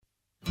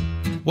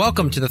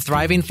Welcome to the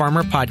Thriving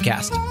Farmer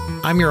Podcast.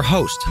 I'm your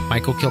host,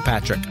 Michael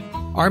Kilpatrick.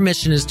 Our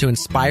mission is to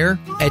inspire,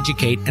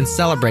 educate, and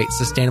celebrate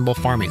sustainable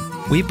farming.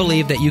 We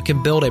believe that you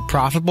can build a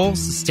profitable,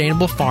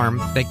 sustainable farm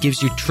that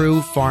gives you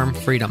true farm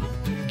freedom.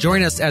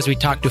 Join us as we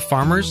talk to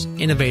farmers,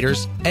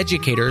 innovators,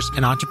 educators,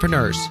 and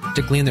entrepreneurs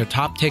to glean their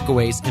top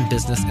takeaways in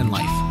business and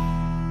life.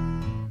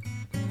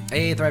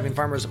 Hey, Thriving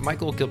Farmers,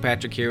 Michael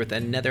Kilpatrick here with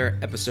another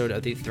episode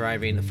of the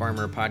Thriving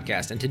Farmer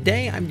Podcast. And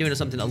today I'm doing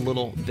something a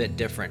little bit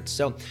different.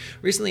 So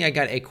recently I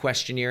got a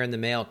questionnaire in the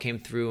mail, came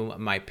through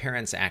my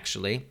parents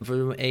actually,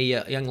 from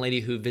a young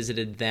lady who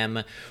visited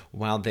them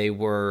while they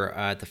were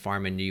at the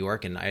farm in New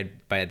York. And I,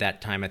 by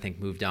that time, I think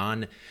moved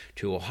on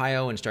to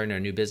Ohio and starting our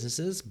new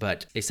businesses.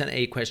 But they sent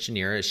a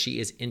questionnaire as she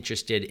is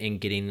interested in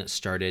getting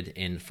started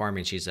in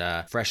farming. She's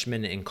a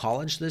freshman in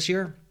college this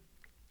year.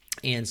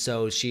 And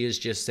so she is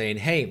just saying,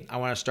 hey, I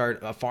want to start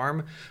a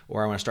farm,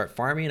 or I want to start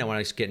farming. I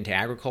want to get into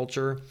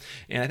agriculture.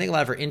 And I think a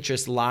lot of her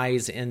interest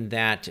lies in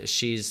that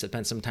she's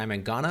spent some time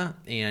in Ghana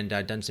and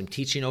done some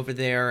teaching over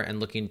there and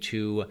looking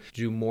to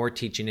do more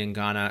teaching in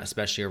Ghana,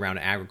 especially around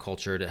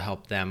agriculture to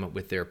help them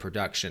with their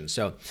production.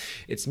 So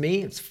it's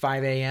me. It's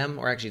 5 a.m.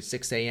 or actually it's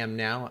 6 a.m.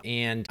 now.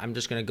 And I'm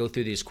just going to go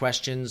through these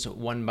questions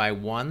one by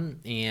one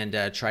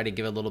and try to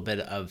give a little bit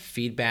of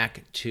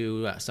feedback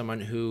to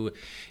someone who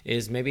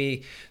is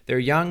maybe they're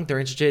young, they're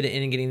interested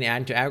in getting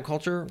into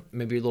agriculture,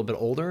 maybe a little bit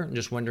older, and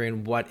just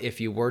wondering what, if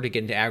you were to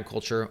get into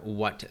agriculture,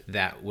 what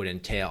that would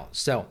entail.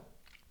 So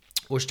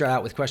we'll start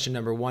out with question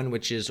number one,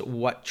 which is,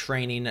 what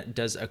training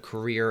does a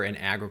career in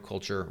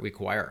agriculture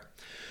require?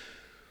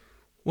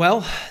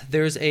 Well,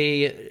 there's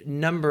a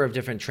number of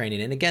different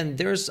training. And again,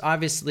 there's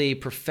obviously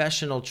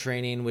professional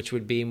training, which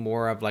would be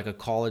more of like a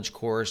college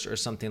course or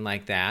something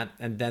like that.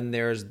 And then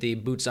there's the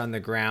boots on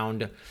the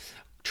ground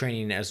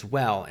training as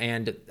well.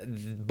 And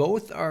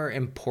both are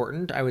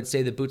important. I would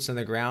say the boots on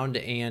the ground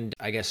and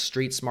I guess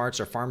street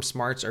smarts or farm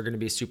smarts are going to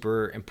be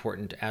super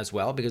important as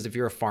well, because if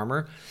you're a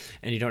farmer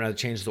and you don't know how to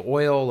change the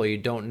oil, or you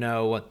don't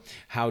know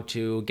how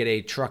to get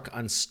a truck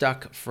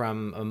unstuck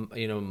from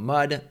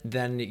mud,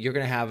 then you're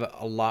going to have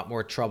a lot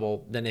more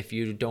trouble than if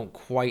you don't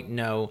quite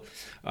know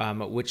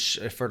which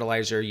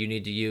fertilizer you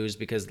need to use,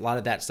 because a lot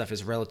of that stuff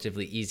is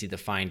relatively easy to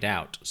find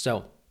out.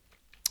 So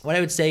what I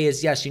would say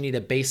is, yes, you need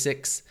a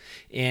basics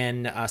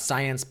in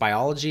science,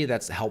 biology.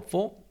 That's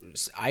helpful.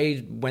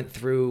 I went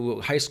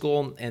through high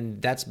school,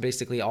 and that's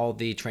basically all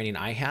the training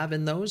I have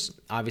in those.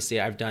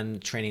 Obviously, I've done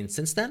training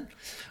since then,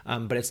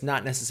 but it's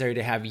not necessary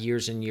to have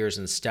years and years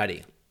in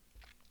study.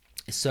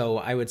 So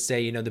I would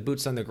say, the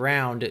boots on the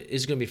ground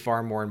is going to be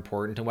far more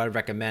important. And what I'd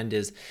recommend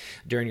is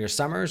during your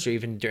summers or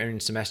even during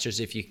semesters,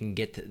 if you can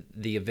get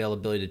the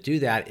availability to do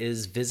that,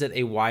 is visit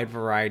a wide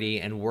variety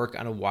and work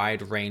on a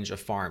wide range of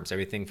farms,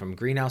 everything from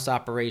greenhouse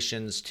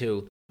operations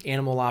to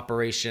animal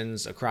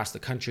operations across the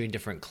country in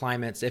different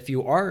climates. If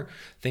you are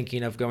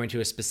thinking of going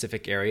to a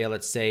specific area,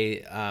 let's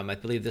say, I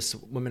believe this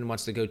woman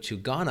wants to go to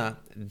Ghana,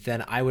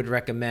 then I would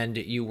recommend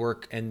you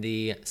work in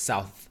the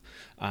South,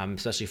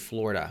 especially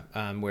Florida,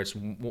 where it's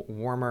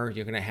warmer.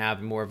 You're going to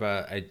have more of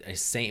a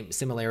same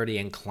similarity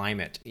in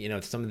climate.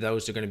 Some of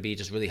those are going to be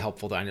just really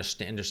helpful to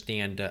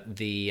understand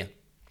the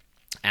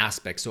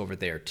aspects over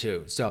there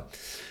too. So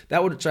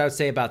that would what I would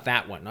say about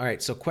that one. All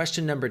right. So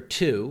question number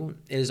two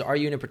is, are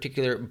you in a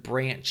particular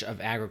branch of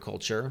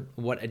agriculture?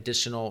 What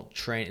additional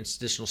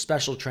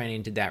special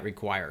training did that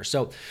require?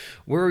 So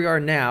where we are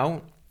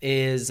now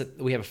is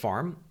we have a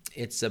farm.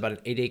 It's about an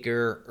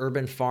 8-acre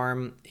urban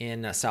farm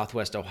in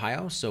Southwest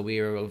Ohio. So we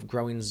are a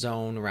growing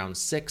zone around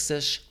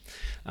 6-ish.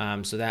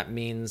 So that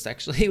means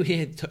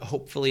actually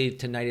hopefully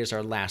tonight is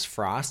our last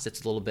frost.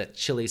 It's a little bit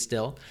chilly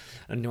still.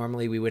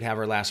 Normally we would have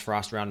our last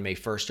frost around May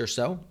 1st or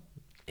so.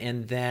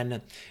 And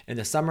then in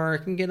the summer, it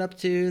can get up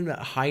to the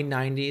high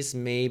 90s,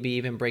 maybe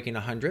even breaking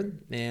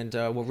 100. And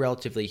we're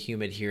relatively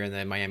humid here in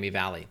the Miami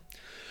Valley.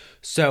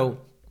 So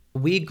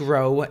we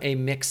grow a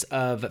mix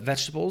of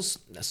vegetables,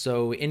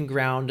 so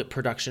in-ground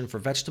production for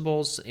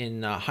vegetables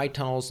in high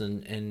tunnels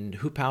and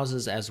hoop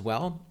houses as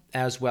well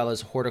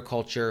as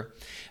horticulture,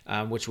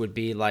 which would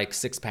be like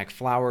 6-pack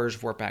flowers,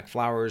 4-pack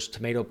flowers,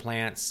 tomato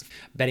plants,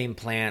 bedding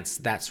plants,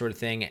 that sort of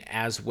thing,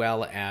 as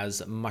well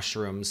as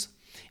mushrooms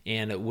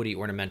and woody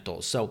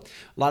ornamentals. So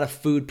a lot of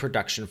food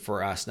production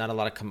for us, not a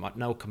lot of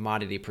no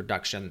commodity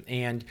production.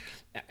 And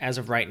as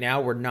of right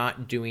now, we're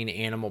not doing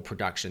animal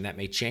production. That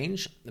may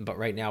change, but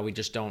right now we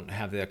just don't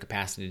have the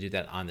capacity to do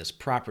that on this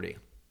property.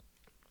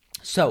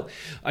 So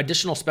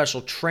additional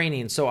special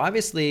training. So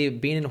obviously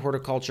being in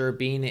horticulture,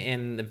 being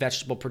in the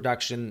vegetable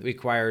production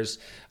requires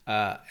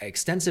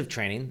extensive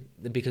training,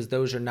 because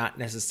those are not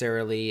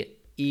necessarily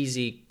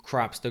easy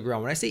crops to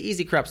grow. When I say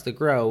easy crops to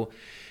grow,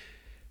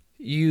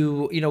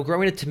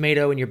 growing a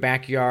tomato in your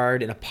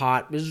backyard in a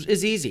pot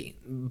is easy.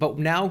 But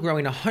now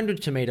growing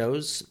 100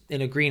 tomatoes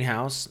in a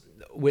greenhouse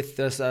with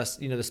the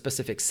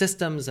specific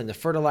systems and the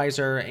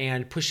fertilizer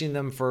and pushing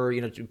them for,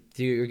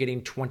 you're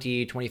getting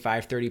 20,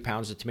 25, 30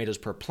 pounds of tomatoes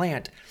per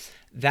plant,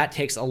 that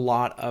takes a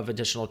lot of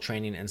additional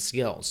training and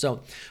skill.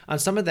 So on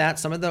some of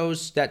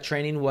that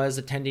training was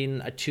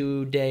attending a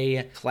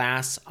 2-day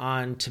class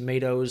on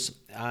tomatoes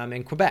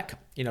in Quebec,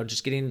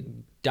 just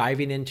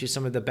diving into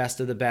some of the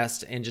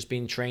best and just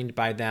being trained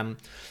by them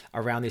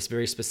around these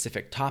very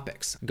specific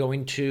topics.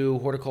 Going to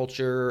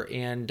horticulture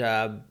and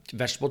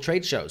vegetable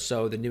trade shows.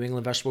 So the New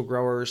England Vegetable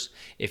Growers,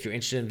 if you're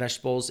interested in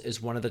vegetables,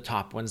 is one of the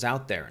top ones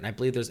out there. And I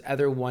believe there's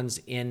other ones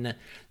in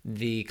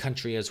the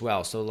country as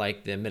well. So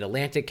like the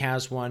Mid-Atlantic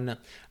has one.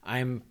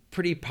 I'm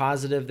pretty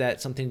positive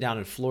that something down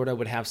in Florida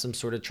would have some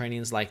sort of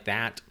trainings like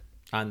that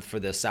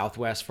for the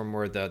Southwest, for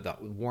more the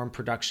warm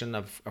production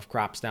of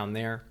crops down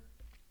there.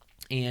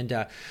 And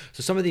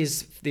so some of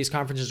these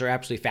conferences are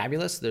absolutely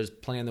fabulous. There's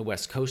plenty on the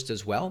West Coast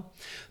as well.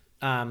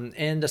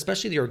 And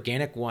especially the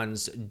organic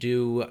ones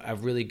do a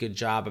really good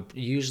job of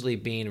usually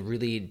being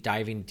really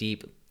diving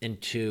deep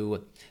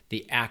into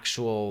the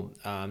actual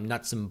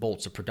nuts and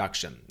bolts of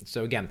production.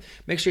 So again,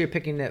 make sure you're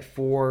picking it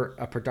for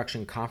a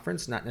production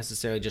conference, not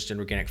necessarily just an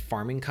organic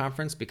farming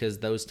conference, because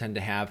those tend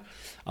to have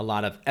a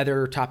lot of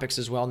other topics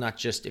as well, not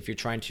just if you're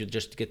trying to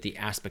just get the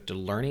aspect of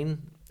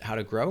learning how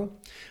to grow.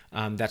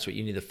 That's what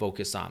you need to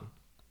focus on.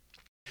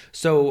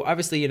 So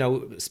obviously,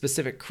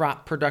 specific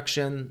crop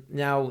production.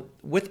 Now,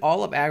 with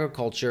all of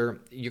agriculture,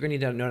 you're going to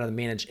need to know how to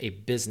manage a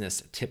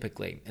business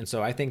typically. And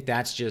so I think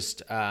that's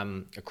just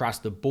across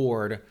the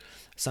board,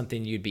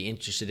 something you'd be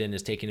interested in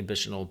is taking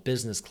additional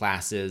business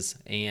classes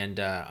and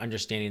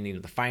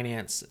understanding the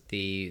finance,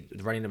 the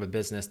running of a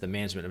business, the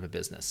management of a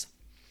business.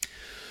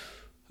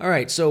 All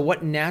right, so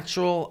what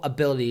natural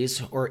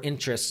abilities or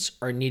interests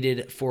are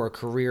needed for a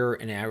career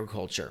in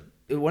agriculture?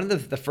 One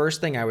of the first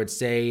thing I would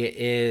say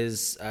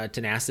is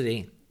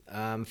tenacity.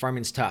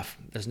 Farming's tough.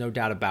 There's no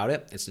doubt about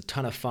it. It's a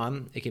ton of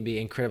fun. It can be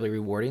incredibly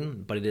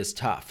rewarding, but it is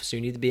tough. So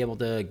you need to be able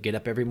to get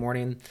up every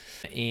morning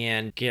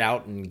and get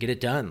out and get it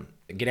done.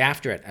 Get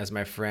after it, as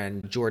my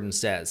friend Jordan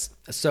says.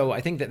 So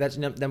I think that's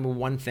number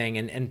one thing,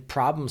 and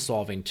problem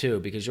solving too,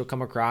 because you'll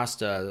come across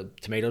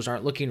tomatoes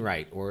aren't looking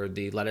right, or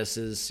the lettuce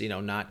is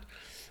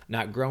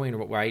not growing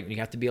right, and you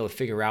have to be able to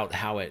figure out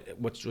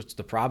what's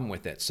the problem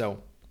with it.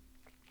 So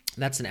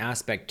that's an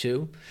aspect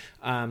too.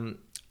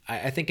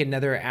 I think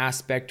another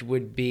aspect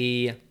would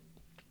be,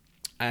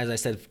 as I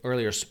said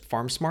earlier,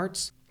 farm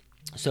smarts.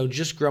 So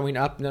just growing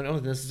up,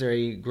 not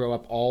necessarily grow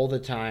up all the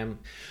time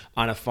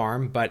on a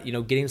farm, but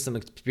getting some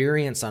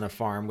experience on a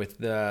farm with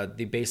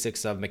the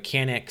basics of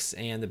mechanics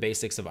and the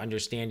basics of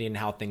understanding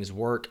how things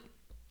work.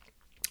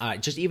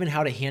 Just even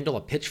how to handle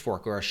a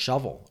pitchfork or a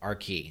shovel are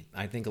key.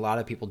 I think a lot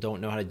of people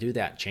don't know how to do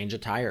that. Change a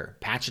tire,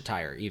 patch a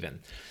tire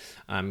even.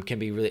 Can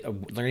be really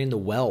learning to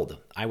weld.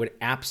 I would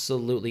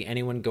absolutely,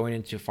 anyone going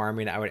into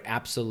farming, I would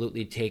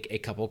absolutely take a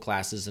couple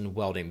classes in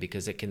welding,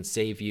 because it can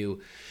save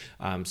you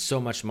so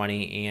much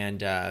money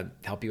and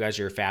help you as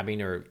you're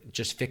fabbing or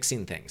just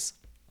fixing things.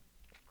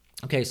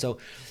 Okay, so,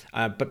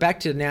 but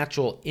back to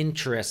natural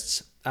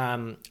interests.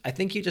 I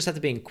think you just have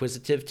to be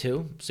inquisitive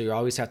too. So you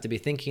always have to be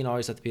thinking,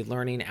 always have to be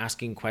learning,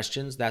 asking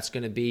questions. That's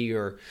going to be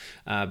your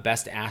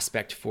best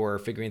aspect for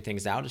figuring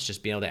things out. It's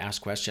just being able to ask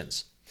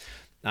questions.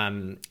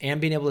 And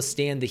being able to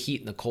stand the heat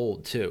and the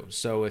cold too.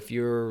 So if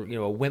you're,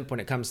 a wimp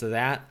when it comes to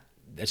that,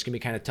 that's going to be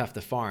kind of tough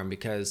to farm,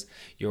 because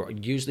you're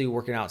usually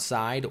working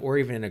outside or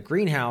even in a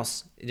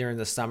greenhouse during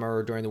the summer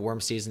or during the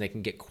warm season. It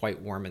can get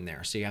quite warm in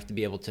there. So you have to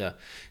be able to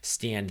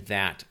stand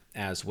that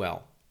as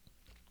well.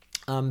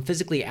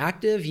 Physically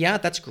active, yeah,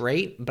 that's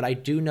great. But I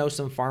do know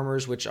some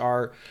farmers which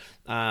are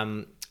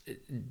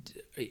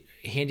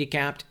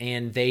handicapped,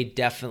 and they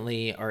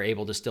definitely are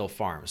able to still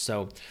farm.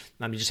 So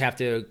you just have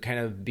to kind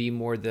of be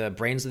more the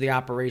brains of the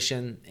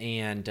operation,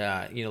 and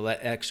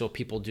let actual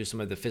people do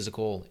some of the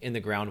physical in the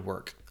ground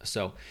work.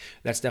 So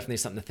that's definitely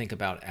something to think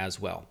about as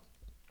well.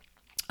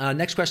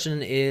 Next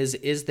question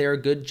is there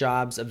good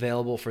jobs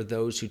available for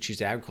those who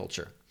choose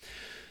agriculture?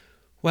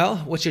 Well,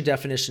 what's your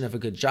definition of a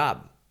good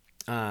job?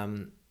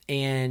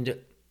 And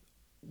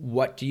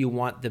what do you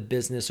want the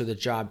business or the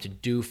job to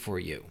do for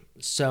you?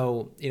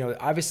 So,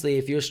 obviously,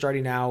 if you're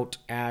starting out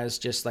as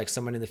just like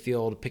someone in the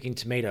field picking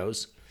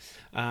tomatoes,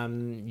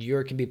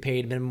 you can be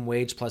paid minimum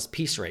wage plus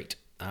piece rate.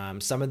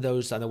 Some of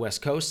those on the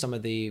West Coast, some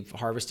of the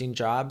harvesting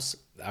jobs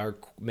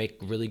make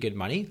really good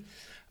money,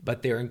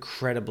 but they're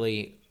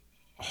incredibly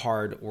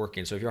hard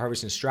working. So if you're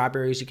harvesting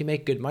strawberries, you can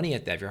make good money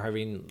at that. If you're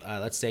harvesting,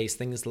 let's say,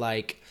 things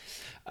like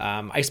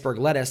iceberg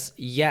lettuce,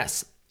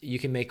 yes, you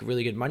can make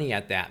really good money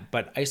at that.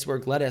 But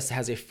iceberg lettuce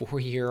has a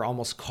 4-year,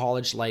 almost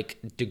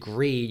college-like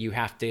degree.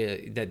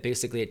 That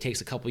basically it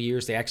takes a couple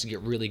years to actually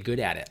get really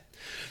good at it.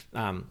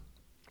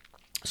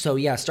 So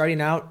yeah, starting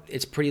out,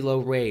 it's pretty low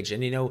wage.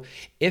 And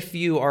if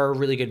you are a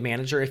really good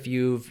manager, if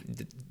you've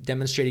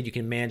demonstrated you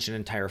can manage an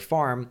entire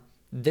farm,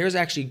 there's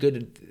actually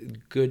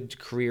good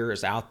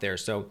careers out there.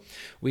 So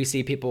we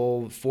see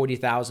people $40,000,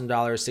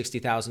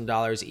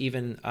 $60,000,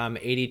 even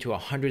 $80,000 to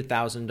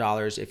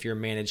 $100,000 if you're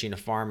managing a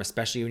farm,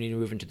 especially when you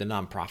move into the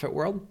nonprofit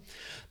world.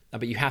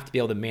 but you have to be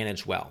able to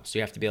manage well. So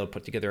you have to be able to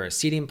put together a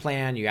seeding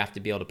plan. You have to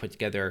be able to put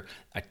together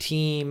a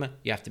team.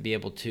 You have to be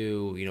able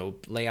to,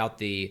 lay out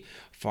the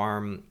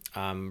farm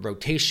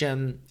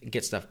rotation,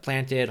 get stuff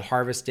planted,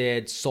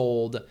 harvested,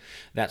 sold,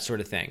 that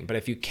sort of thing. But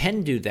if you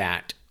can do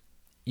that,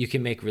 you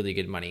can make really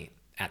good money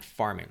at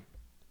farming.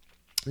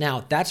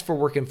 Now, that's for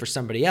working for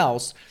somebody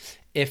else.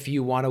 If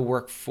you want to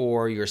work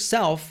for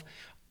yourself,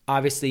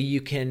 obviously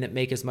you can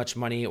make as much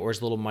money or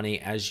as little money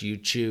as you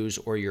choose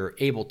or you're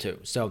able to.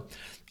 So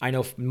I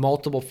know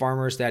multiple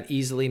farmers that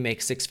easily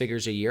make 6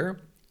 figures a year.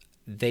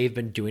 They've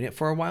been doing it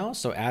for a while.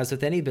 So as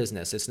with any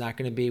business, it's not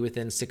going to be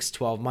within 6,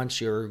 12 months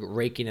you're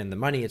raking in the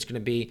money. It's going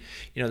to be,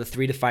 the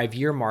 3 to 5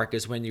 year mark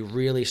is when you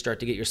really start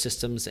to get your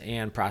systems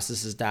and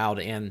processes dialed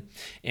in,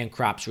 and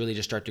crops really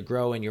just start to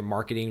grow and your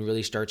marketing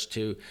really starts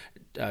to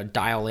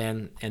dial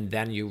in, and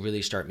then you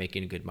really start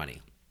making good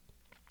money.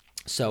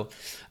 So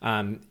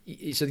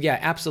yeah,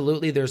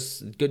 absolutely.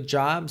 There's good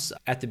jobs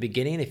at the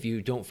beginning. If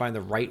you don't find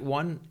the right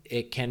one,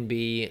 it can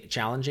be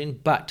challenging.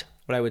 But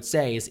what I would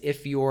say is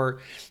if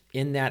you're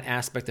in that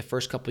aspect, the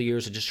first couple of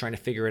years of just trying to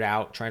figure it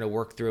out, trying to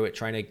work through it,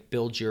 trying to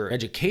build your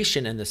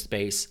education in this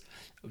space,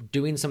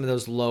 doing some of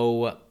those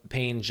low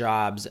paying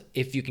jobs,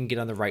 if you can get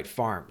on the right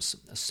farms,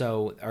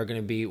 so are going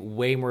to be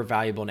way more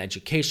valuable in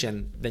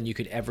education than you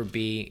could ever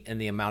be in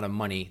the amount of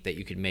money that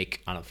you could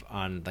make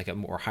on like a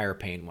more higher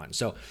paying one.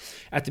 So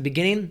at the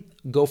beginning,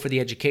 go for the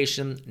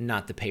education,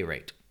 not the pay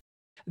rate.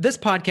 This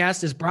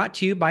podcast is brought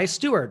to you by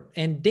Steward,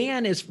 and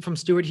Dan is from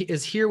Steward. He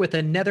is here with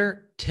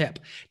another tip.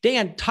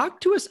 Dan,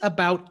 talk to us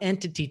about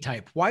entity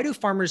type. Why do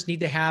farmers need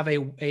to have a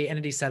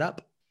entity set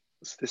up?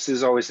 This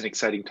is always an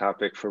exciting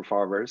topic for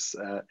farmers.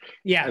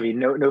 Yeah. I mean,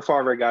 no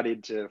farmer got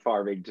into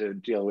farming to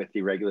deal with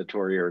the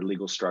regulatory or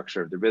legal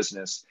structure of their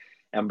business.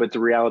 But the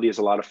reality is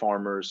a lot of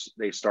farmers,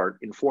 they start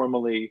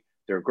informally,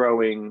 they're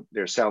growing,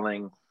 they're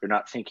selling, they're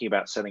not thinking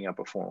about setting up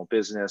a formal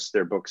business.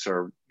 Their books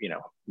are,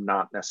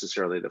 not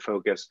necessarily the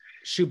focus.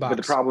 Shoebox. But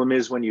the problem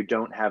is when you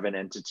don't have an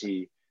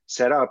entity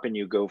set up and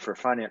you go for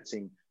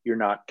financing, you're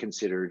not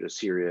considered a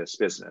serious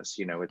business.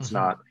 It's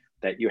not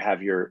that you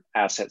have your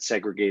assets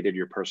segregated,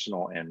 your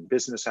personal and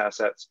business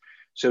assets.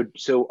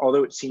 So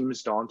although it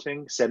seems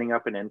daunting, setting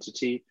up an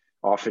entity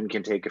often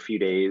can take a few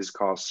days,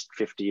 cost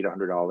 $50 to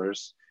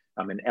 $100.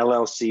 An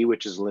LLC,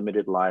 which is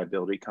limited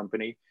liability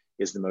company,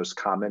 is the most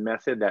common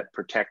method that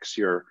protects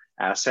your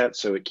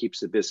assets. So it keeps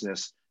the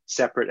business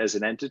separate as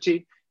an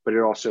entity, but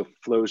it also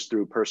flows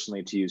through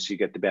personally to you. So you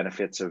get the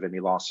benefits of any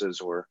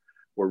losses or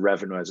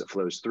revenue as it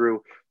flows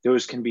through.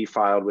 Those can be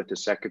filed with the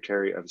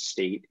Secretary of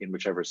State in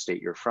whichever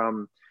state you're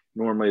from.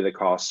 Normally the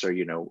costs are,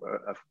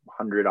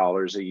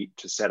 $100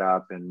 to set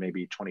up and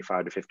maybe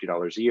 $25 to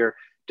 $50 a year,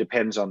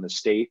 depends on the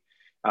state.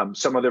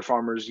 Some other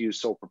farmers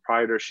use sole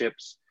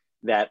proprietorships.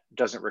 That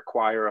doesn't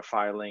require a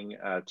filing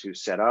to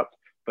set up,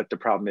 but the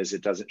problem is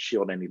it doesn't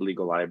shield any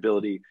legal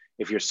liability.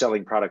 If you're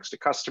selling products to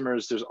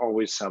customers, there's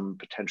always some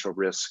potential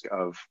risk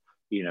of,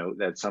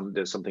 that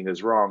there's something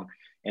is wrong.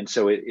 And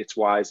so it's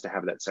wise to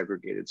have that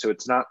segregated. So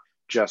it's not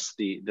just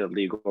the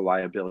legal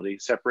liability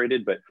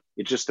separated, but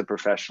it's just the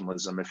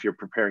professionalism. If you're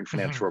preparing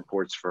financial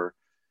reports for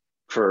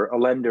a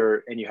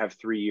lender and you have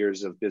 3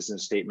 years of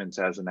business statements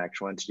as an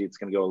actual entity, it's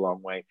going to go a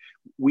long way.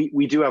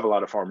 We do have a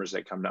lot of farmers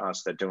that come to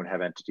us that don't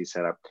have entities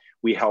set up.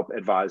 We help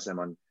advise them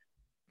on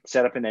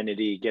set up an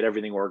entity, get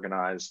everything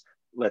organized,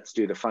 let's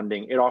do the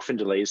funding. It often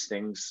delays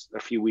things a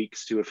few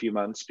weeks to a few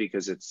months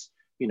because it's,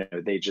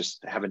 they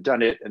just haven't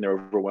done it and they're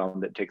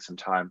overwhelmed. It takes some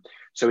time.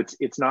 So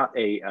it's not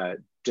a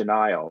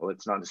denial.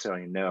 It's not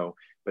necessarily no,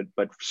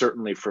 but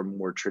certainly for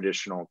more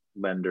traditional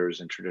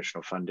lenders and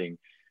traditional funding,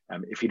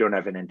 if you don't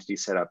have an entity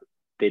set up,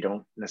 they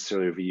don't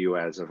necessarily view you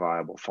as a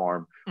viable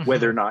farm,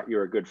 whether or not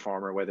you're a good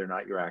farmer, whether or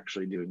not you're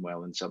actually doing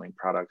well in selling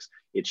products.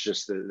 It's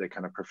just the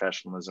kind of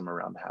professionalism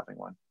around having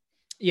one.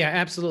 Yeah,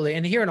 absolutely.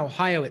 And here in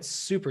Ohio, it's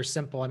super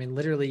simple. I mean,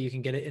 literally you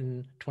can get it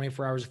in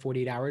 24 hours,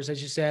 48 hours,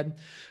 as you said.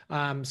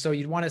 So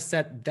you'd want to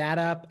set that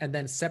up, and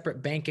then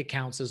separate bank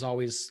accounts is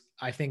always,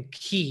 I think,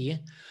 key.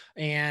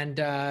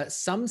 And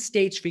some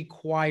states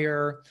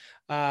require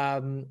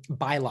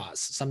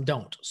bylaws, some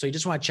don't. So you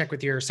just want to check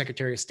with your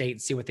Secretary of State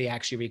and see what they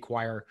actually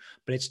require,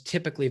 but it's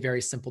typically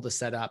very simple to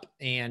set up.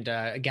 And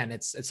again,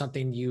 it's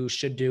something you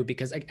should do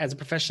because as a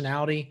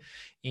professionality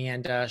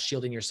and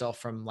shielding yourself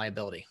from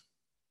liability.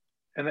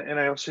 And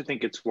I also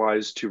think it's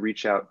wise to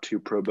reach out to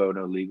pro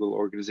bono legal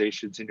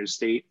organizations in your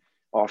state.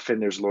 Often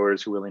there's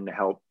lawyers who are willing to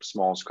help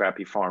small,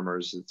 scrappy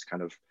farmers. It's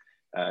kind of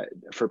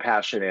for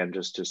passion and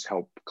just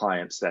help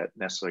clients that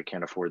necessarily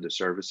can't afford the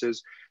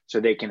services.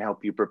 So they can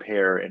help you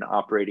prepare an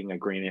operating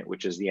agreement,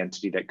 which is the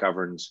entity that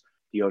governs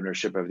the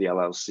ownership of the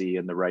LLC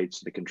and the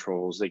rights, the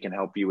controls. They can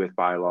help you with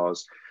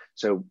bylaws.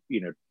 So,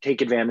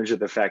 take advantage of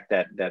the fact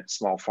that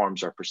small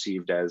farms are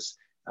perceived as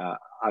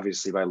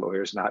obviously by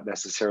lawyers, not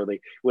necessarily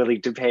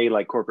willing to pay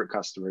like corporate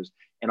customers.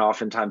 And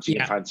oftentimes you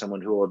can find someone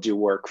who will do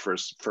work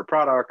for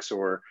products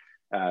or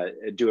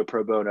do a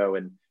pro bono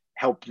and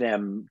help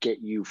them get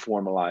you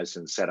formalized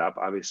and set up,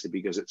 obviously,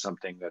 because it's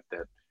something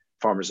that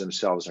farmers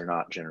themselves are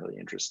not generally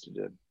interested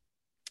in.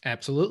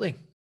 Absolutely.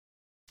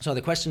 So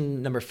the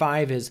question number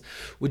 5 is,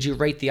 would you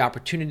rate the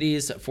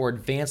opportunities for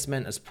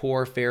advancement as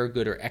poor, fair,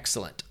 good, or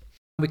excellent?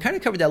 We kind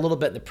of covered that a little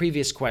bit in the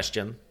previous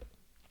question,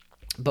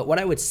 but what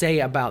I would say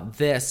about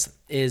this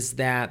is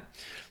that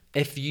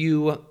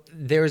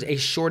there's a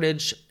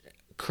shortage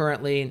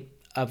currently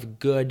of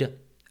good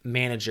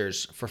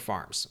managers for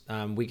farms.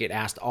 We get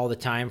asked all the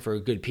time for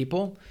good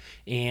people,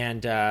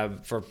 and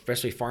for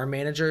especially farm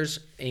managers,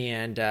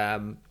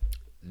 and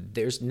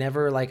there's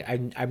never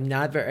I'm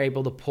not very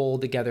able to pull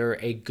together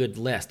a good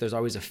list. There's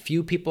always a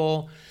few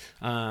people,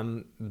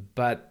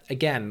 but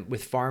again,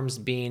 with farms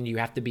being you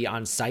have to be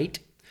on site.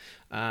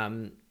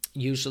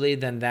 Usually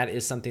then that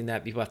is something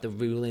that people have to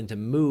be willing to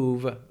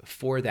move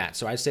for that.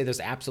 So I'd say there's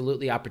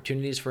absolutely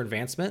opportunities for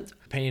advancement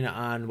depending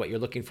on what you're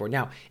looking for.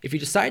 Now, if you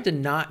decide to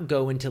not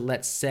go into,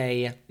 let's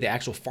say, the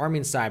actual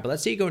farming side, but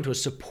let's say you go into a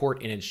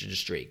support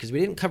industry, because we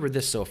didn't cover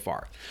this so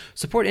far.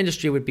 Support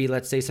industry would be,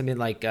 let's say, something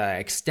like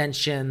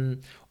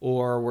extension,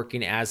 or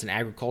working as an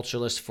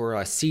agriculturalist for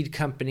a seed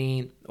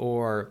company,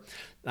 or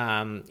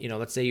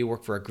let's say you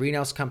work for a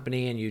greenhouse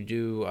company and you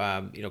do,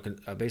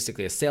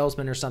 basically a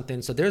salesman or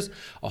something. So there's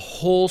a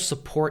whole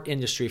support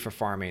industry for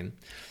farming,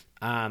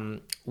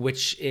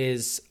 which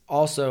is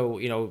also,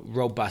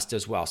 robust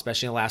as well.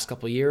 Especially in the last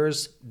couple of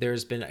years,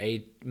 there's been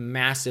a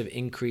massive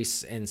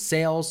increase in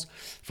sales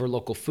for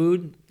local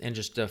food and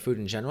just food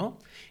in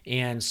general.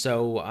 And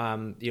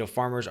so,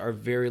 farmers are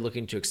very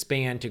looking to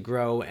expand, to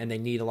grow, and they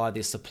need a lot of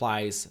these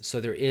supplies.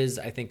 So there is,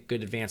 I think,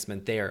 good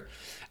advancement there.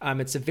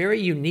 It's a very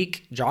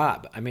unique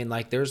job. I mean,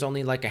 there's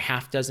only a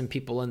half dozen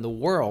people in the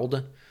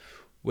world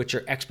which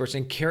are experts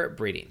in carrot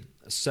breeding.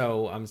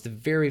 So it's a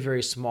very,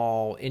 very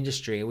small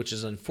industry, which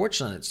is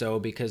unfortunate. So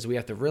because we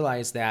have to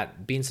realize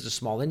that being such a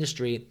small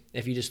industry,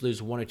 if you just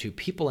lose 1 or 2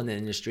 people in the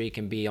industry, it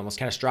can be almost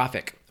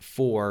catastrophic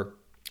for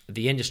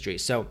the industry.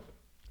 So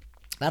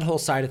that whole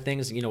side of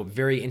things,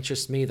 very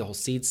interests me, the whole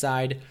seed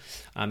side.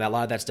 A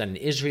lot of that's done in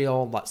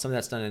Israel, some of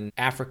that's done in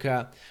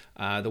Africa,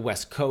 the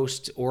West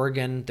Coast,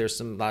 Oregon.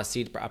 There's a lot of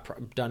seed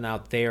done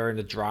out there in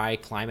the dry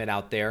climate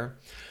out there.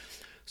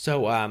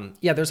 So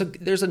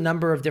there's a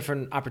number of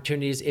different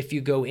opportunities if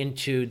you go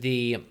into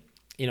the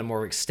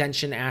more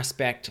extension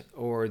aspect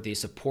or the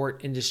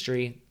support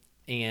industry.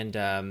 And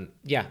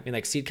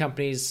seed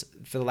companies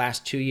for the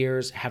last 2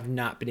 years have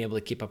not been able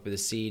to keep up with the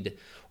seed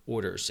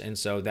orders, and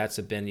so that's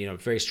been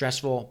very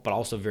stressful, but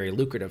also very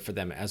lucrative for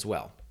them as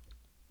well.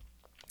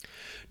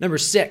 Number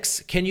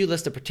 6, can you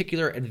list a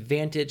particular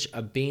advantage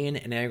of being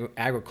an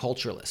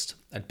agriculturalist,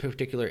 a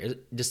particular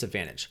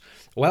disadvantage?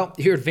 Well,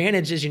 your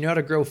advantage is you know how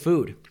to grow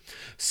food.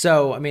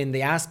 So,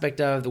 the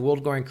aspect of the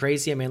world going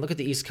crazy, look at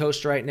the East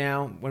Coast right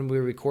now. When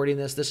we're recording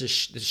this is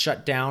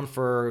shut down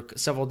for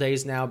several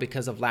days now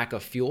because of lack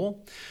of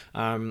fuel.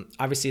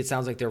 Obviously, it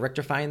sounds like they're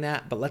rectifying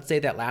that, but let's say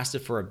that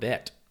lasted for a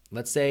bit.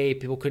 Let's say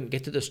people couldn't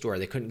get to the store.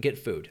 They couldn't get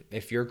food.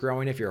 If you're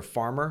a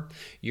farmer,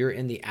 you're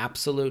in the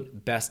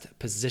absolute best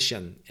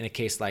position in a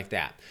case like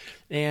that.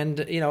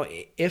 And,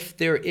 if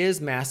there is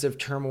massive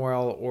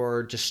turmoil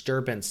or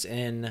disturbance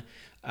in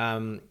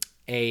a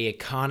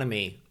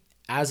economy,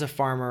 as a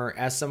farmer,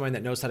 as someone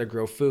that knows how to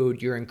grow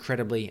food, you're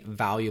incredibly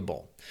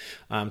valuable.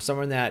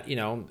 Someone that,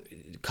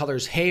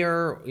 colors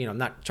hair, I'm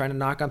not trying to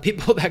knock on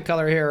people that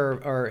color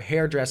hair or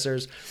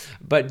hairdressers,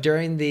 but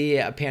during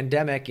the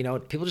pandemic,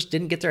 people just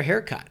didn't get their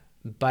hair cut,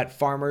 but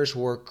farmers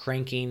were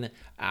cranking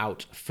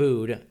out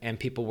food and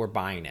people were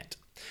buying it.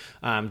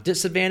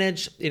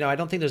 Disadvantage, I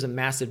don't think there's a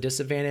massive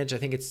disadvantage. I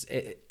think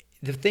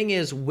the thing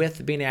is,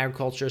 with being an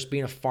agriculturist,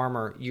 being a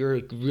farmer,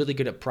 you're really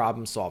good at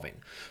problem solving.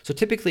 So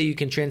typically you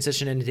can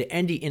transition into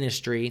any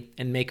industry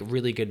and make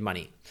really good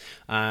money.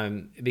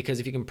 Because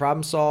if you can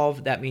problem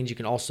solve, that means you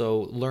can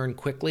also learn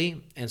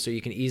quickly. And so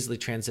you can easily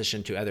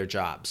transition to other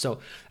jobs. So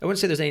I wouldn't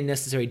say there's any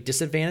necessary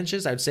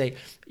disadvantages. I would say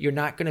you're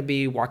not going to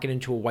be walking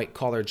into a white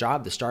collar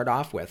job to start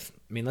off with.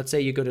 Let's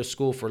say you go to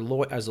school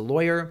as a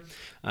lawyer,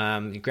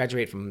 you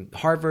graduate from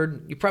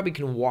Harvard, you probably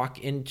can walk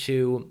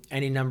into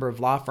any number of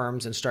law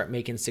firms and start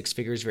making 6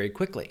 figures very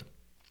quickly.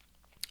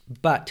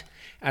 But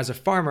as a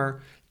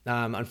farmer,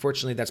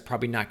 unfortunately, that's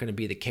probably not going to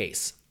be the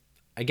case.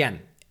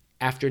 Again,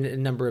 after a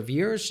number of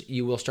years,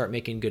 you will start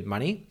making good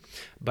money.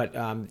 But,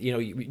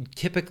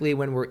 typically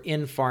when we're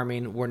in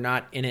farming, we're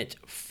not in it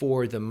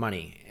for the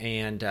money.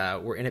 And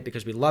we're in it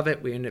because we love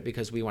it. We're in it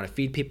because we want to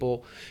feed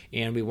people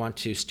and we want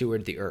to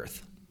steward the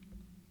earth.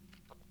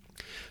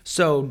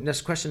 So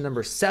next question,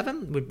 number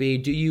 7, would be,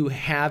 do you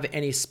have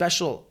any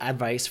special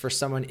advice for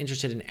someone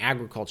interested in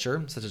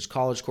agriculture, such as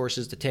college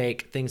courses to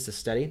take, things to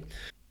study?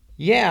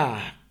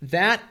 Yeah,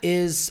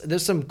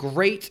 there's some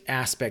great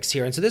aspects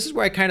here. And so this is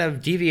where I kind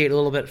of deviate a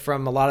little bit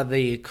from a lot of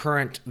the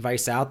current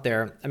advice out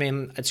there.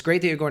 It's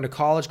great that you're going to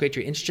college, great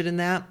you're interested in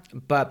that,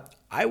 but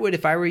I would,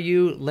 if I were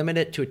you, limit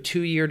it to a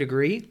 2-year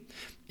degree.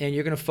 And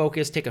you're going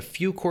to take a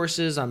few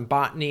courses on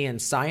botany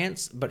and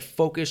science, but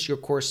focus your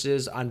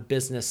courses on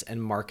business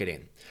and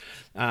marketing.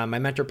 My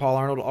mentor, Paul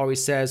Arnold,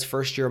 always says,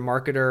 first you're a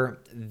marketer,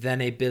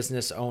 then a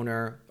business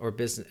owner or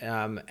business,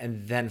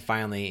 and then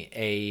finally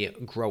a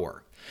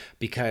grower,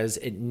 because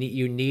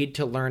you need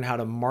to learn how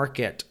to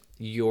market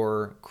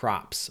your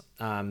crops,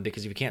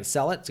 because if you can't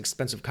sell it, it's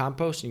expensive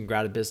compost and you can go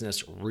out of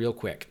business real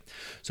quick.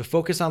 So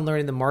focus on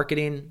learning the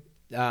marketing,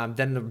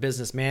 then the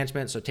business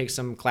management. So take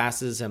some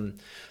classes in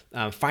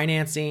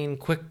financing,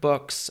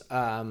 QuickBooks,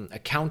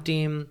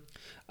 accounting,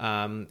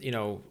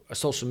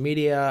 social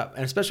media,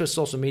 and especially with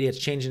social media, it's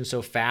changing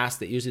so fast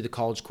that usually the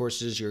college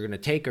courses you're going to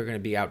take are going to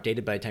be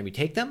outdated by the time you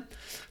take them.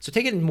 So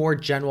take it in more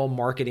general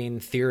marketing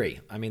theory.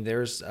 I mean,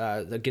 there's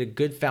get a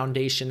good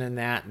foundation in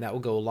that, and that will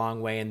go a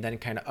long way. And then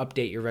kind of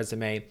update your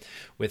resume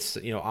with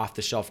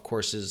off-the-shelf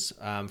courses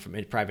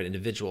from private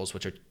individuals,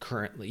 which are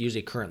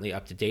usually currently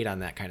up to date on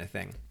that kind of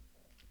thing.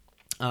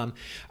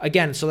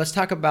 Again, so let's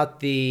talk about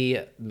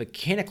the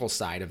mechanical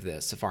side of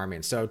this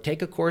farming. So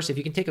take a course, if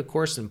you can take a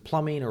course in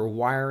plumbing or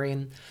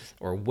wiring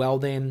or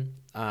welding,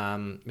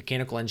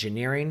 mechanical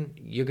engineering,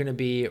 you're going to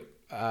be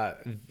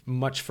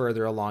much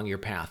further along your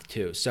path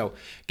too. So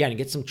again,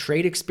 get some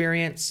trade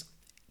experience,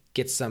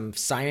 get some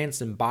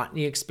science and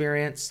botany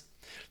experience,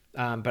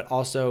 but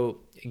also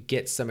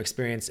get some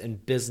experience in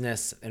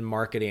business and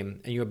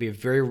marketing, and you'll be a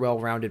very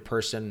well-rounded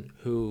person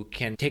who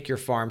can take your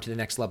farm to the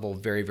next level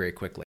very, very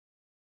quickly.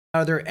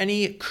 Are there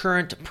any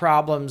current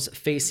problems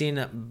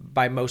facing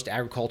by most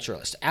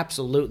agriculturalists?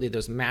 Absolutely,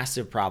 there's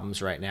massive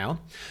problems right now.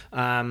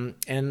 And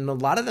a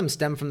lot of them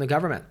stem from the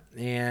government.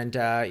 And,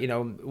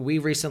 we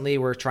recently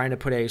were trying to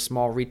put a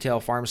small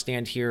retail farm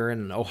stand here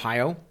in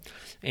Ohio.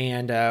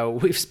 And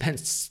we've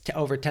spent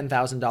over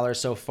 $10,000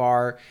 so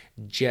far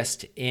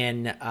just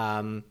in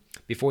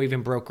before we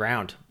even broke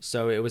ground.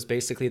 So it was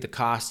basically the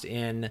cost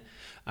in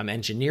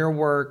engineer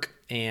work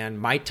and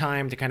my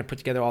time to kind of put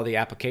together all the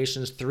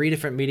applications, 3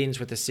 different meetings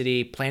with the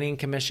city planning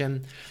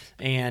commission.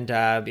 And,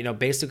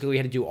 basically we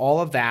had to do all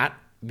of that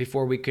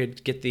before we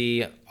could get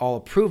the all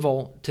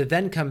approval to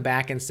then come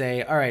back and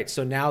say, all right,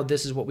 so now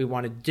this is what we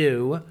want to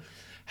do.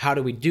 How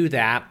do we do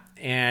that?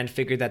 And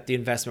figured that the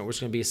investment was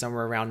going to be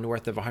somewhere around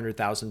north of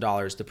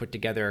 $100,000 to put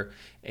together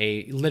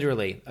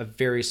literally a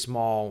very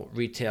small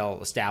retail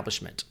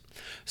establishment.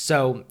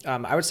 So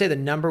I would say the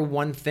number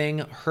one thing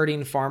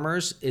hurting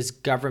farmers is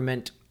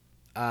government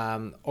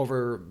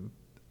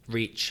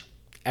overreach.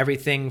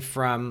 Everything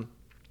from,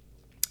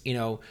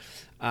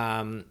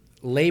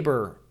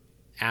 labor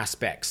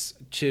aspects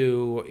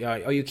to,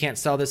 you can't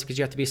sell this because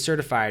you have to be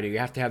certified, or you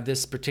have to have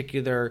this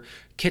particular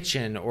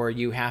kitchen, or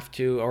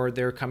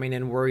they're coming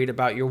in worried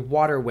about your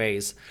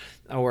waterways,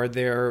 or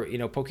they're,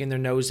 poking their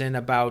nose in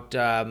about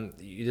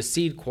the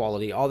seed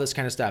quality, all this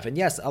kind of stuff. And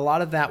yes, a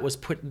lot of that was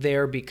put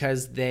there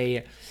because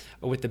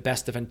with the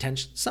best of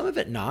intentions, some of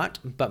it not,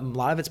 but a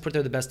lot of it's put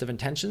there with the best of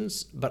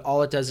intentions, but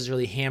all it does is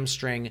really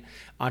hamstring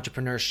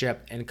entrepreneurship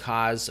and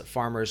cause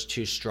farmers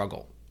to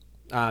struggle.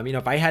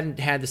 If I hadn't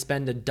had to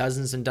spend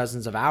dozens and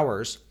dozens of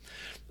hours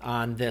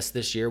on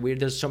this year,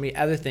 there's so many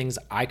other things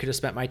I could have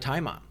spent my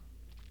time on.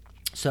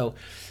 So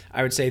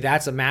I would say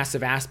that's a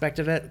massive aspect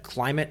of it.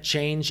 Climate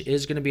change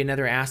is going to be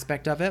another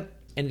aspect of it.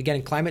 And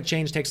again, climate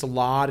change takes a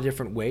lot of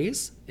different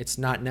ways. It's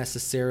not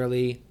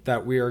necessarily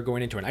that we are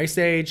going into an ice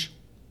age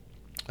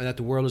or that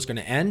the world is going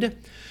to end,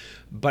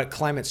 but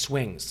climate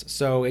swings.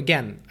 So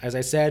again, as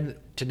I said,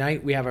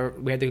 tonight we had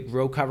to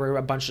row cover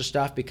a bunch of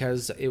stuff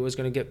because it was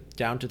going to get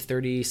down to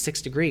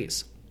 36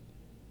 degrees.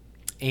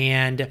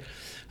 And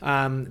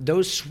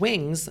those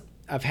swings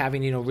of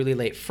having, really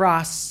late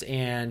frosts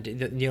and,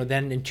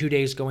 then in 2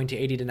 days going to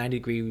 80 to 90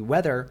 degree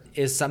weather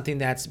is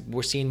something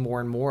we're seeing more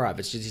and more of.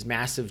 It's just these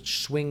massive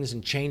swings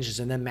and changes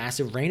and then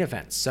massive rain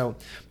events. So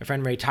my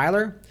friend Ray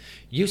Tyler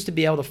used to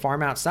be able to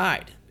farm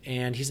outside,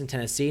 and he's in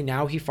Tennessee.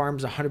 Now he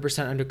farms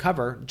 100%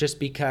 undercover just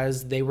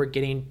because they were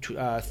getting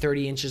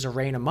 30 inches of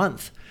rain a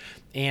month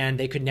and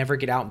they could never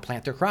get out and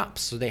plant their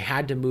crops. So they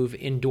had to move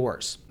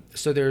indoors.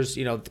 So there's,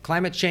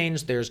 climate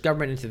change, there's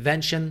government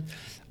intervention.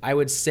 I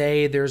would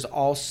say there's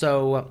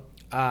also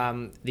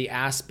the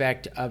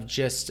aspect of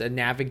just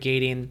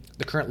navigating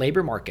the current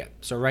labor market.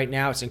 So right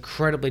now it's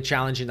incredibly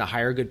challenging to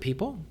hire good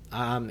people.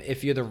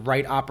 If you're the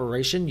right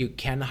operation, you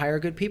can hire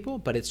good people,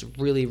 but it's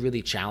really,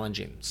 really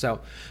challenging.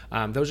 So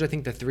those are, I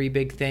think, the 3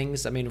 big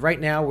things. I mean, right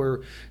now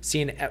we're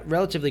seeing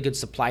relatively good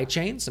supply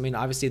chains. I mean,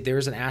 obviously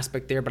there's an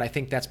aspect there, but I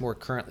think that's more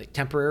currently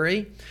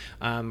temporary.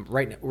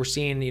 Right now we're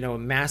seeing, a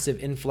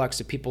massive influx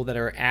of people that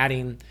are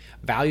adding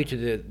value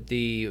to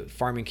the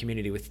farming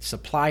community with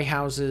supply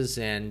houses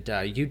and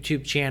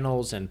YouTube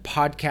channels and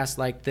podcasts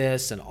like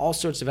this and all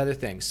sorts of other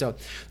things. So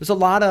there's a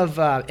lot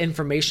of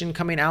information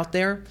coming out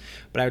there,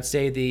 but I would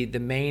say the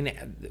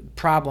main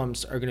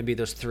problems are going to be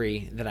those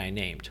 3 that I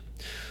named.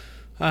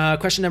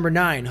 Question number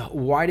 9,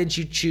 why did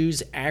you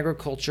choose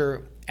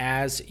agriculture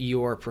as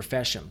your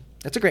profession?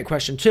 That's a great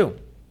question too.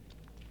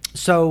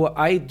 So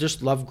I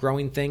just love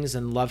growing things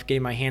and love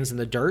getting my hands in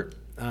the dirt.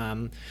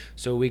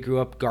 So we grew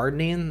up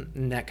gardening,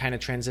 and that kind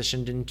of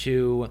transitioned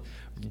into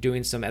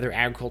doing some other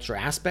agriculture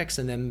aspects,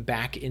 and then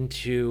back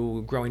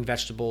into growing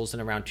vegetables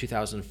in around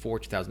 2004,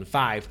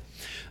 2005.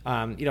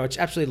 I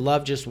absolutely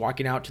love just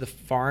walking out to the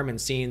farm and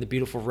seeing the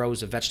beautiful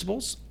rows of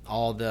vegetables,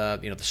 all the,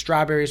 the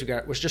strawberries.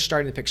 We're just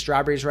starting to pick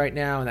strawberries right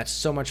now, and that's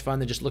so much fun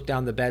to just look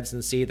down the beds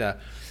and see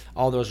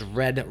all those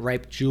red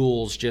ripe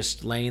jewels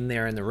just laying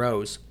there in the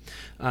rows.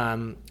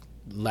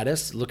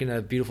 Lettuce, looking at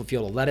a beautiful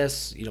field of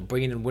lettuce,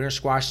 bringing in winter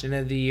squash at the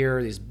end of the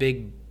year, these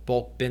big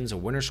bulk bins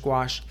of winter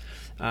squash.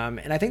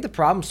 And I think the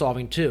problem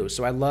solving too.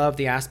 So I love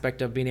the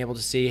aspect of being able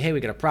to see, hey, we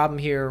got a problem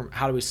here.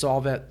 How do we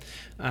solve it?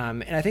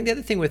 And I think the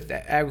other thing with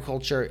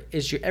agriculture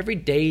is every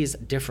day is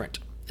different,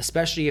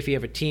 especially if you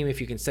have a team.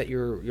 If you can set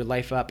your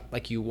life up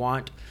like you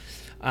want,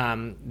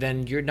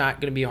 then you're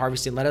not going to be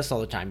harvesting lettuce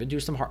all the time. You'll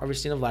do some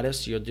harvesting of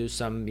lettuce. You'll do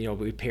some,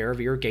 repair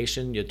of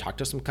irrigation. You'll talk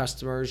to some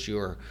customers.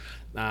 You'll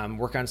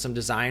work on some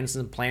designs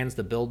and plans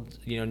to build,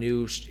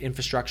 new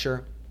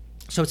infrastructure.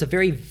 So it's a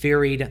very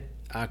varied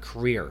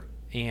career.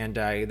 And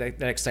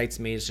that excites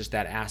me, is just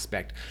that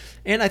aspect.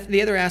 And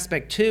the other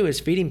aspect too is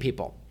feeding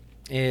people.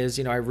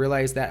 I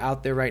realize that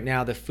out there right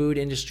now, the food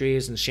industry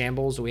is in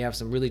shambles. We have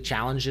some really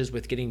challenges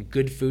with getting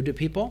good food to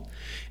people.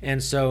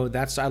 And so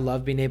I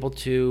love being able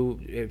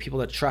to, people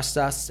that trust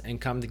us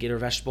and come to get our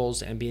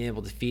vegetables and being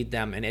able to feed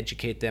them and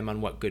educate them on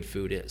what good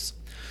food is.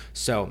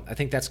 So I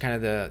think that's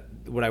kind of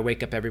what I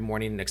wake up every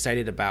morning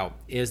excited about,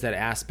 is that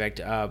aspect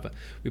of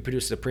we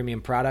produce a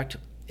premium product.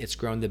 It's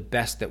grown the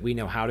best that we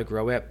know how to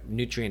grow it,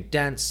 nutrient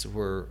dense.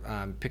 We're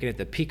picking at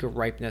the peak of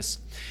ripeness,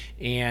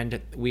 and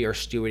we are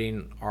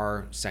stewarding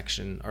our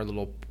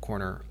little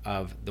corner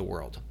of the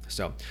world.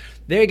 So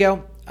there you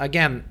go.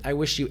 Again, I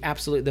wish you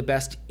absolutely the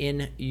best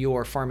in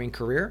your farming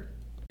career.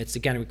 It's,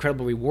 again,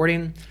 incredibly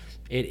rewarding.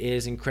 It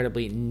is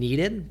incredibly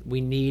needed. We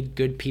need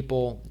good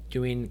people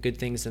doing good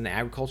things in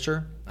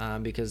agriculture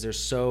because there's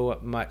so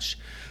much.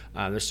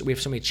 We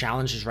have so many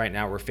challenges right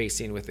now we're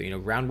facing with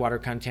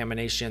groundwater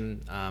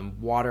contamination,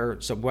 water.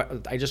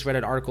 So I just read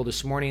an article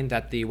this morning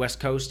that the West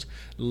Coast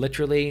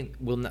literally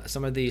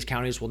some of these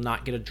counties will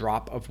not get a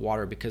drop of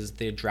water because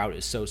the drought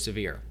is so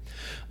severe.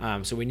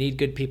 So we need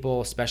good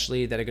people,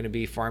 especially that are going to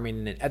be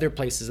farming in other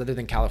places other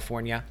than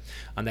California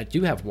that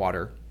do have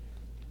water.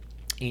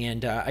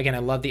 And again, I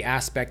love the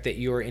aspect that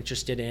you're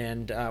interested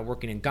in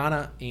working in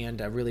Ghana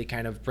and really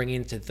kind of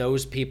bringing to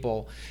those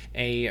people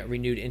a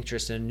renewed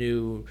interest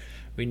and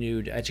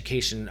renewed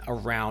education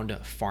around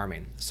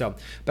farming. So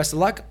best of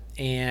luck.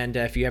 And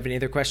if you have any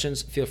other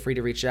questions, feel free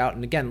to reach out.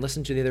 And again,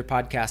 listen to the other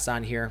podcasts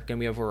on here. Going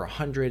to be over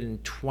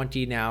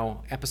 120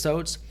 now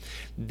episodes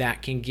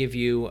that can give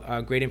you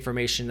great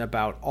information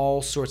about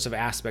all sorts of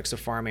aspects of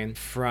farming,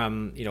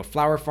 from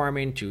flower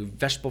farming to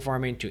vegetable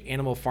farming to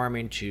animal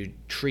farming to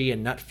tree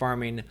and nut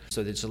farming.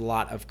 So there's a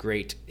lot of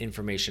great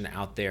information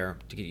out there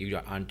to get you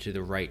onto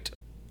the right.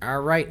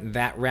 All right,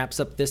 that wraps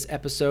up this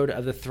episode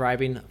of the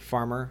Thriving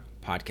Farmer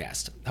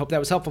podcast. Hope that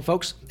was helpful,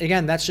 folks.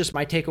 Again, that's just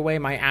my takeaway,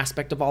 my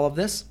aspect of all of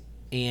this.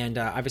 And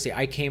obviously,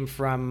 I came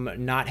from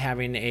not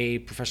having a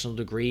professional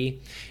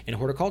degree in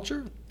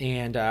horticulture.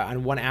 And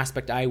on one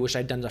aspect, I wish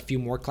I'd done a few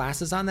more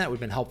classes on that. It would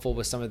have been helpful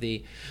with some of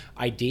the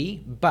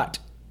ID. But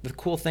the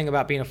cool thing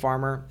about being a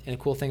farmer, and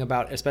the cool thing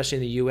about, especially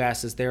in the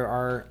U.S., is there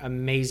are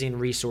amazing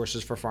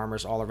resources for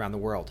farmers all around the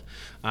world.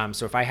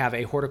 So if I have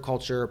a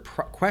horticulture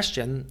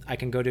question, I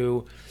can go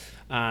to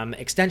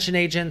extension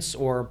agents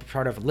or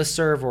part of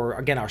listserv, or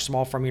again, our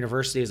Small Farm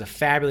University is a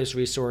fabulous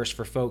resource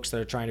for folks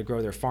that are trying to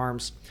grow their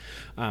farms.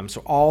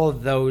 So all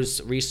of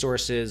those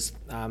resources,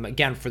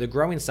 again, for the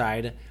growing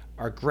side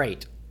are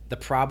great. The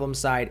problem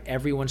side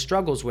everyone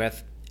struggles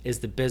with is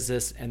the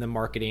business and the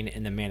marketing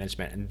and the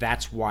management. And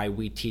that's why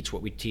we teach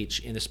what we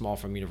teach in the Small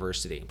Farm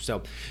University.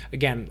 So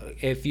again,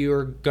 if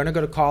you're going to go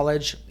to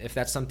college, if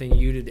that's something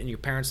you did and your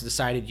parents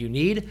decided you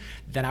need,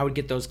 then I would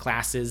get those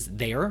classes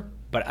there.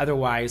 But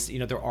otherwise,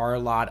 there are a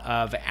lot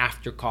of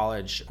after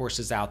college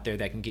courses out there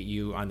that can get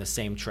you on the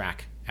same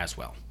track as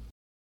well.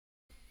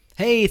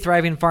 Hey,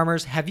 Thriving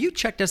Farmers, have you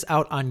checked us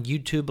out on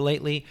YouTube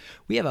lately?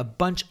 We have a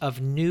bunch of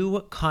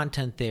new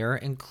content there,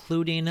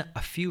 including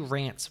a few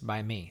rants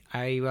by me.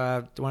 I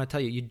want to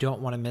tell you, you don't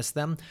want to miss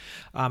them.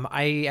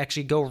 I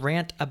actually go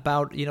rant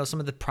about, some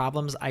of the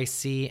problems I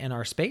see in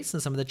our space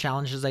and some of the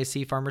challenges I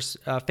see farmers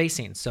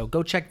facing. So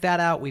go check that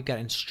out. We've got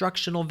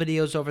instructional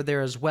videos over there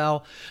as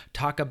well.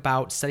 Talk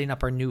about setting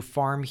up our new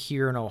farm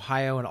here in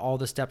Ohio and all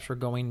the steps we're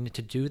going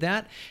to do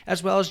that,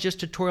 as well as just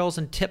tutorials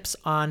and tips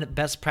on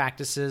best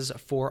practices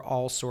for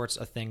all sorts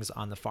of things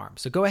on the farm.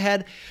 So go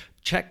ahead,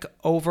 check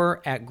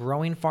over at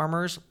Growing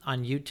Farmers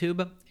on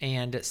YouTube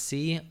and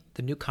see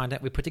the new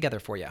content we put together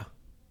for you.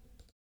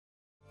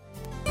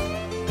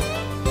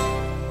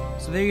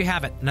 So there you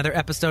have it, another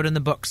episode in the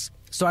books.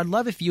 So I'd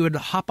love if you would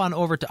hop on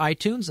over to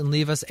iTunes and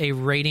leave us a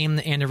rating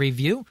and a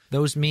review.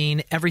 Those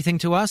mean everything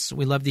to us.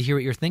 We love to hear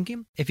what you're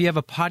thinking. If you have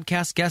a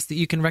podcast guest that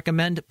you can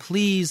recommend,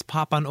 please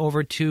pop on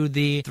over to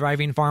the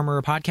Thriving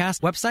Farmer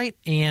Podcast website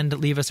and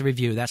leave us a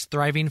review. That's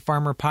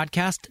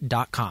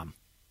thrivingfarmerpodcast.com.